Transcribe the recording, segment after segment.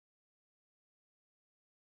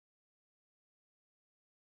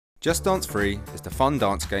Just Dance Free is the fun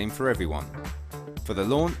dance game for everyone. For the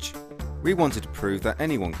launch, we wanted to prove that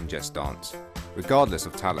anyone can just dance, regardless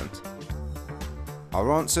of talent.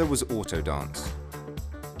 Our answer was auto dance.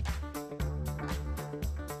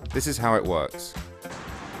 This is how it works.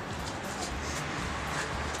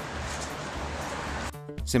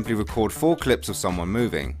 Simply record 4 clips of someone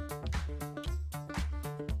moving.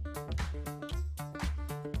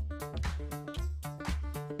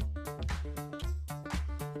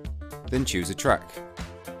 Then choose a track.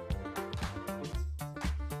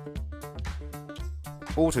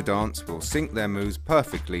 Auto Dance will sync their moves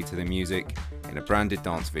perfectly to the music in a branded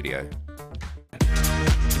dance video.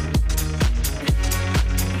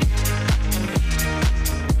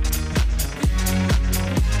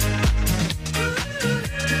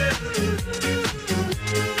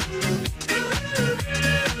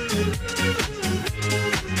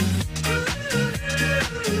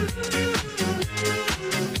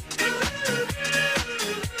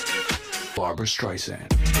 Barbara Streisand.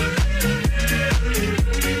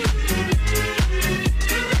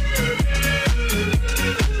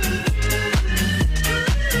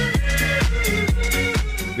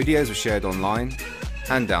 Videos were shared online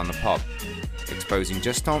and down the pub, exposing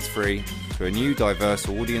Just Dance Free to a new diverse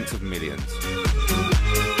audience of millions.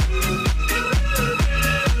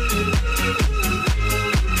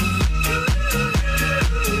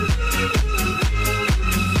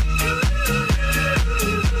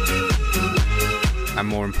 And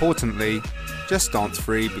more importantly, Just Dance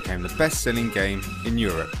Free became the best-selling game in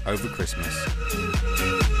Europe over Christmas.